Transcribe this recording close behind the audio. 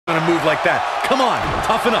to move like that. Come on,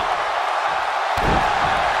 toughen up.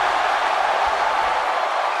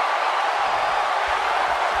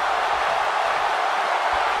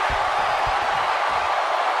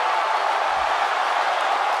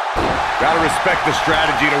 Gotta respect the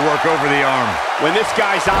strategy to work over the arm. When this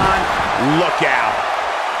guy's on, look out.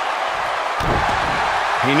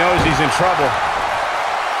 He knows he's in trouble.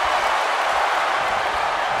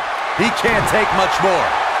 He can't take much more.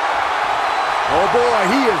 Oh boy,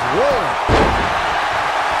 he is rolling.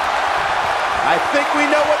 I think we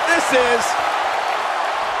know what this is.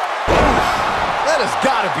 That has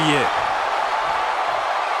got to be it.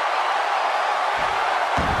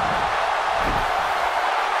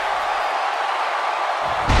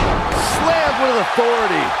 Slammed with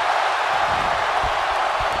authority.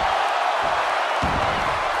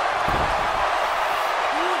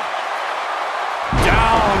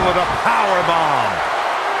 Down with a power bomb.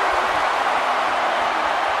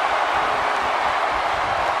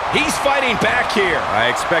 He's fighting back here. I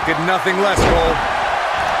expected nothing less, Cole.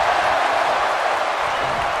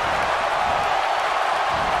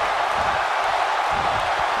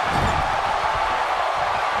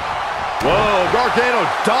 Whoa, Gargano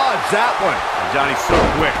dodged that one. Johnny's so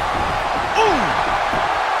quick. Ooh!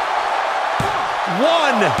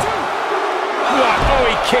 One! What?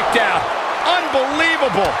 Oh, he kicked out.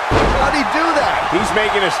 Unbelievable! How'd he do that? He's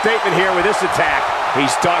making a statement here with this attack.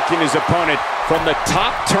 He's stalking his opponent from the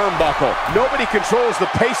top turnbuckle. Nobody controls the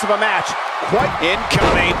pace of a match. Quite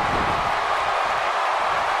incoming.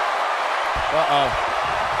 Uh-oh.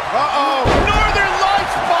 Uh-oh! Northern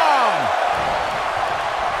Lights bomb!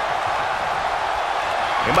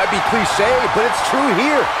 It might be cliche, but it's true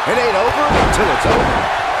here. It ain't over until it's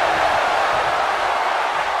over.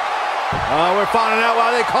 We're finding out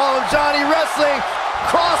why they call him Johnny Wrestling.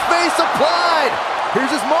 Crossface applied.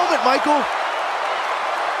 Here's his moment, Michael.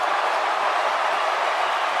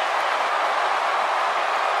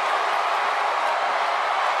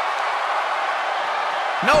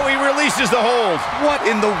 No, he releases the hold. What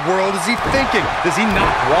in the world is he thinking? Does he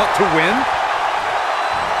not want to win?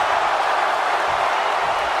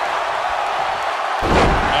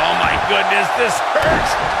 Oh my goodness, this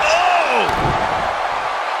hurts. Oh!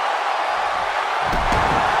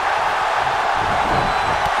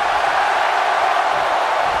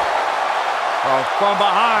 Oh, from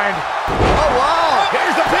behind. Oh, wow.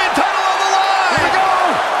 Here's the pin, title on the line. Here we go.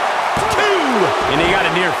 And he got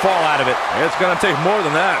a near fall out of it. It's going to take more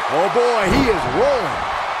than that. Oh, boy, he is rolling.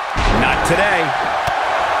 Not today.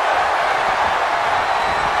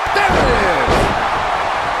 There it is.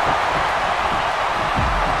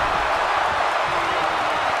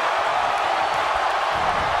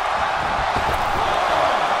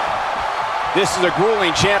 This is a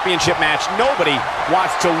grueling championship match. Nobody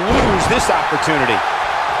wants to lose this opportunity.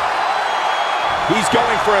 He's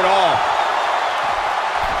going for it all.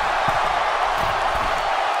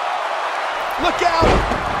 Look out!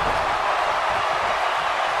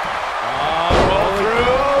 Roll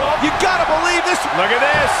through. You gotta believe this. Look at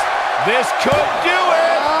this. This could do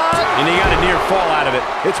it. And he got a near fall out of it.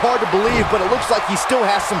 It's hard to believe, but it looks like he still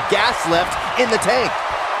has some gas left in the tank.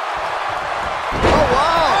 Oh,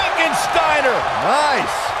 wow. Frankensteiner.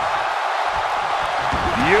 Nice.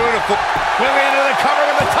 Beautiful. Moving into the cover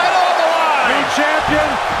with the title on the line. New champion.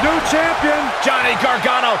 New champion. Johnny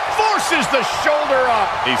Gargano forces the shoulder up.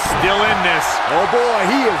 He's still in this. Oh, boy,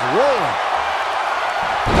 he is rolling.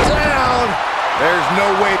 Down. There's no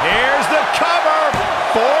way. Here's the cover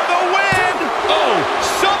for the win. Oh,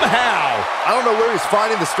 somehow. I don't know where he's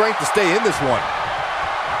finding the strength to stay in this one.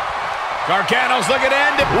 Gargano's looking to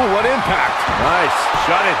end it. Ooh, what impact. Nice.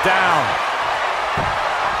 Shut it down.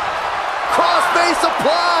 Crossface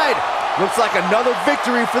applied. Looks like another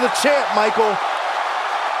victory for the champ, Michael.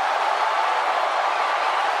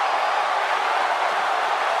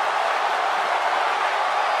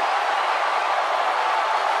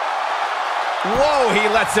 Whoa, he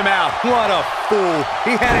lets him out. What a fool.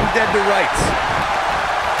 He had him dead to rights.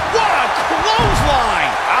 What a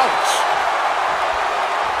clothesline. Ouch.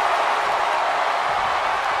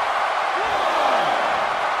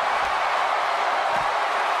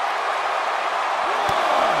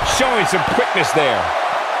 Showing some quickness there.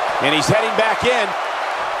 And he's heading back in.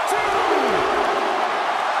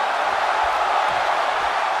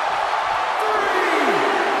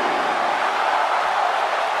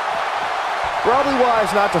 Probably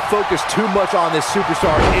wise not to focus too much on this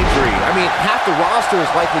superstar's injury. I mean, half the roster is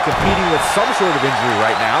likely competing with some sort of injury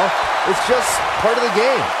right now. It's just part of the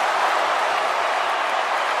game.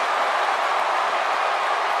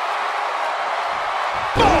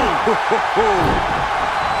 Boom!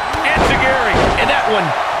 Enziguri, and that one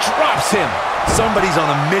Drops him. Somebody's on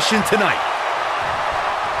a mission tonight.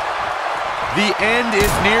 The end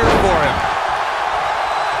is near for him.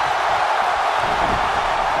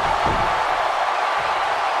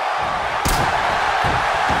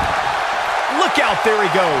 Look out, there he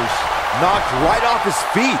goes. Knocked right off his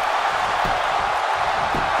feet.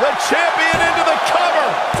 The champion into the cover.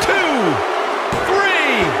 2, 3.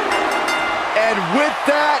 And with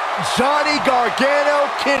that, Johnny Gargano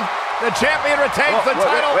can... The champion retains the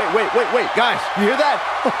title. Wait. Guys, you hear that?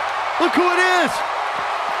 Look who it is.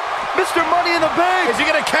 Mr. Money in the Bank. Is he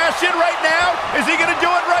going to cash in right now? Is he going to do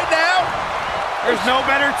it right now? There's no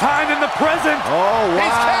better time than the present. Oh, wow.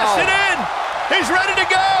 He's cashing in. He's ready to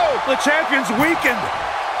go. The champion's weakened.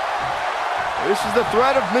 This is the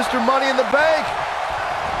threat of Mr. Money in the Bank.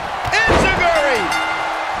 Enziguri.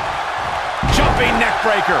 Jumping neck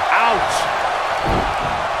breaker. Ouch.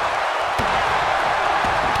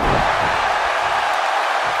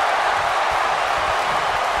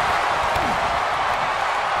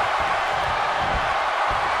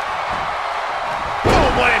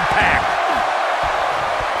 Boom, what impact.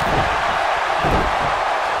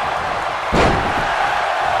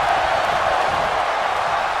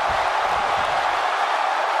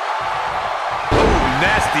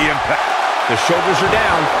 Nasty impact. The shoulders are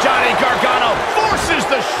down. Johnny Gargano forces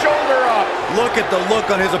the shoulder up. Look at the look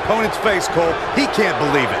on his opponent's face, Cole. He can't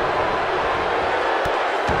believe it.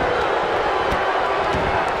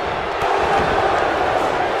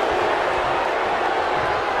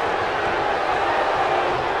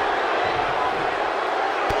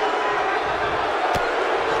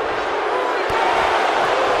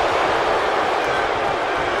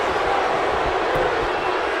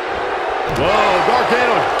 Whoa,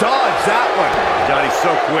 Gargano dodged that one. Johnny's so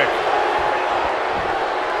quick.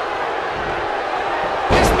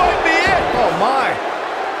 This might be it. Oh, my.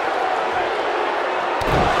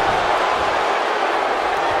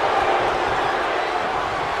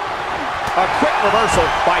 A quick reversal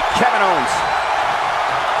by Kevin Owens.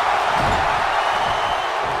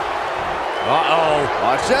 Uh-oh.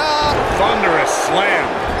 Watch out. Thunderous slam.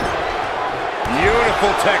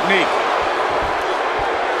 Beautiful technique.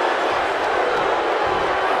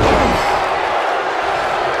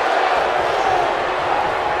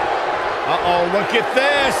 Uh-oh, look at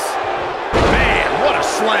this. Man, what a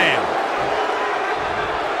slam.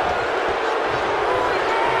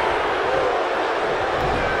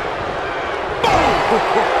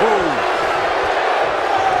 Boom!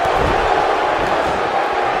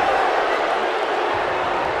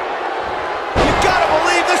 You gotta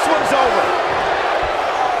believe this one's over.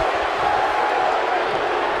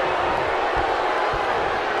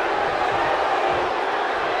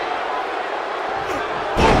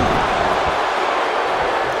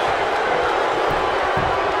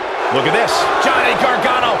 Look at this. Johnny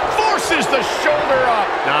Gargano forces the shoulder up.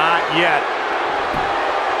 Not yet.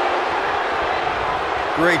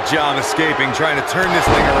 Great job escaping, trying to turn this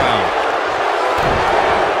thing around.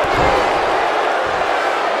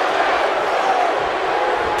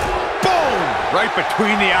 Boom! Right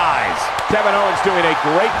between the eyes. Kevin Owens doing a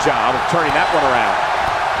great job of turning that one around.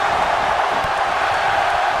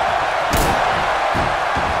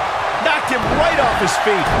 Knocked him right off his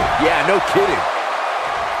feet. Yeah, no kidding.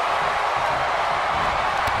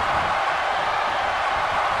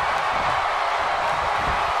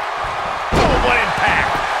 What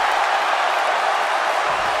impact!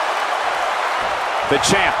 The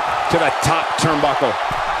champ to the top turnbuckle.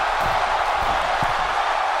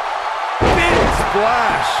 Big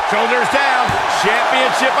splash. Shoulders down.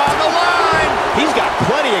 Championship on the line. He's got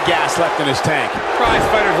plenty of gas left in his tank. Prize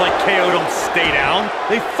fighters like KO don't stay down.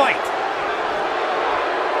 They fight.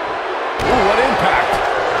 Ooh, what impact.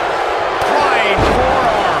 Flying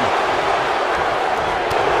forearm.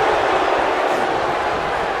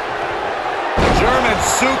 German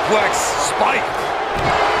suplex spiked.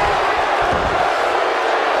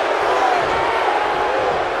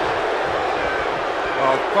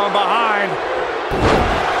 Oh, from behind.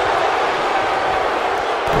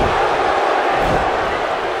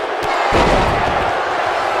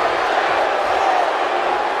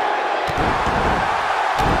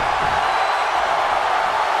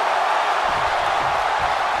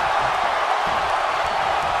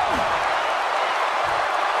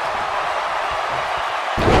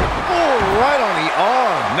 Right on the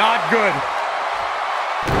arm. Not good.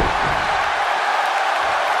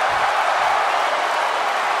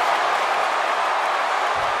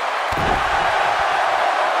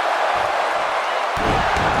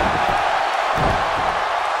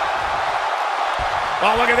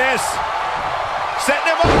 Oh, look at this. Setting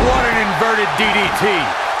him up. What an inverted DDT.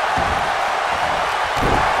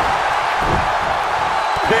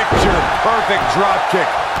 perfect drop kick.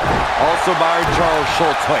 Also by Charles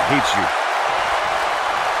Schultz. I hate you.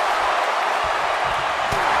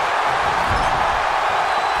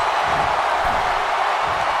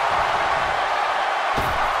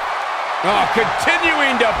 Oh,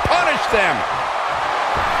 continuing to punish them.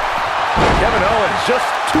 Kevin Owens just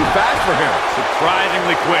too fast for him.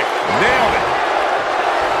 Surprisingly quick. Nailed it.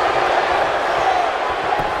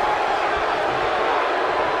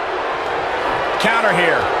 Counter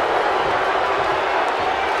here.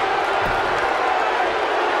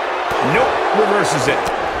 Nope, reverses it.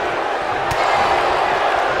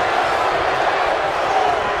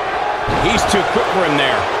 He's too quick for him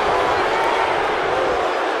there.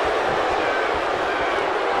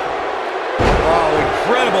 Oh,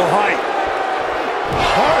 incredible height.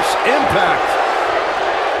 Harsh impact.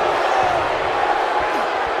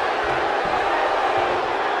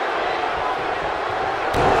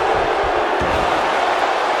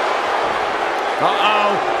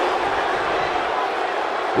 Uh-oh.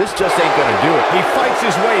 This just ain't gonna do it. He fights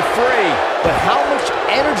his way free. But how much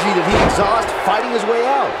energy did he exhaust fighting his way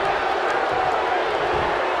out?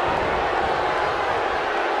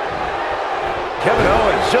 Kevin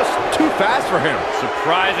Owens just too fast for him.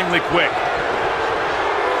 Surprisingly quick.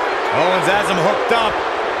 Owens has him hooked up.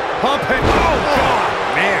 Pumping. Oh, God.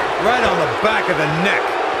 Man, right on the back of the neck.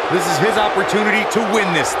 This is his opportunity to win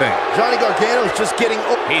this thing. Johnny Gargano is just getting...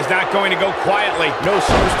 He's not going to go quietly. No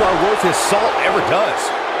superstar worth his salt ever does.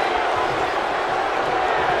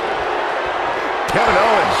 Kevin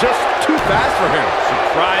Owens just too fast for him.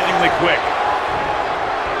 Surprisingly quick.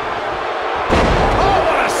 Oh,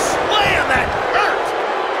 what a slam! That hurt!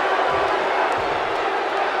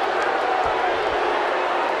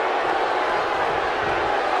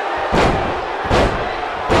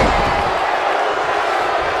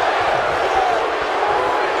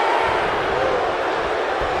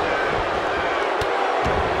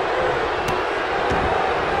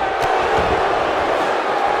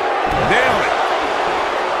 Nailed it.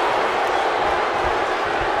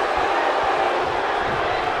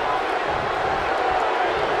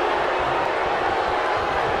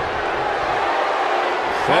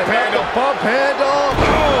 Bump handle.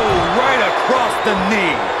 Oh, right across the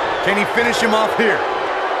knee. Can he finish him off here?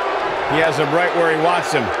 He has him right where he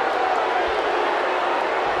wants him.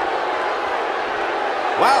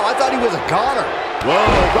 Wow, I thought he was a goner. Whoa,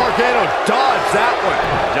 Gargano dodged that one.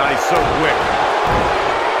 Johnny's so quick.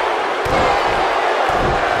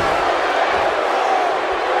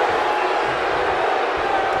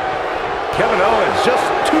 Kevin Owens just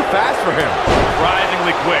too fast for him.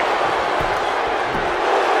 Surprisingly quick.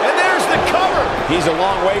 And there's the cover. He's a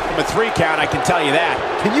long way from a 3 count, I can tell you that.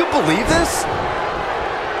 Can you believe this?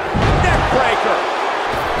 Neck breaker.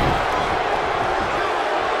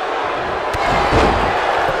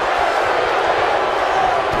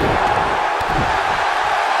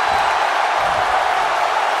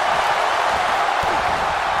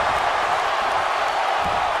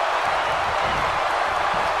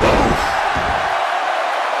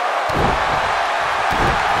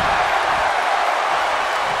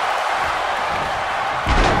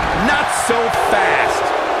 So fast.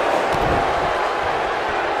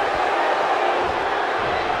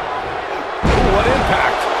 Ooh, what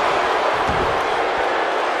impact.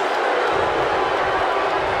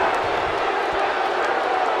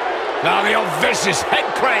 Now the old vicious head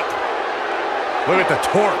crank. Look at the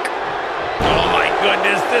torque. Oh my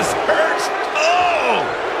goodness, this hurts. Oh!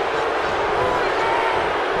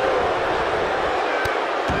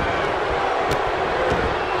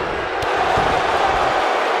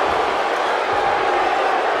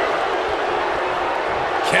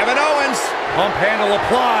 Kevin Owens. Pump handle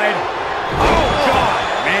applied. Oh, God.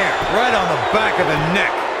 Man, right on the back of the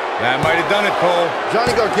neck. That might have done it, Cole.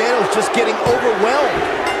 Johnny Gargano's just getting overwhelmed.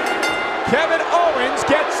 Kevin Owens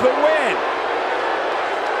gets the win.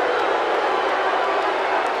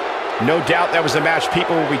 No doubt that was a match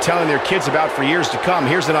people will be telling their kids about for years to come.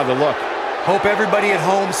 Here's another look. Hope everybody at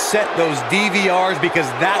home set those DVRs because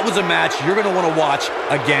that was a match you're going to want to watch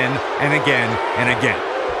again and again and again.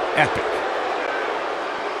 Epic.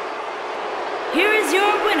 Here is your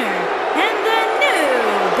winner and the new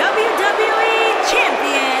WWE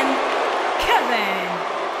Champion, Kevin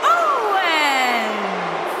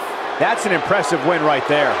Owens. That's an impressive win right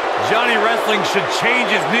there. Johnny Wrestling should change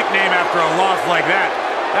his nickname after a loss like that.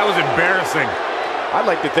 That was embarrassing. I'd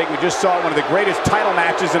like to think we just saw one of the greatest title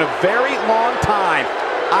matches in a very long time.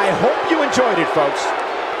 I hope you enjoyed it, folks.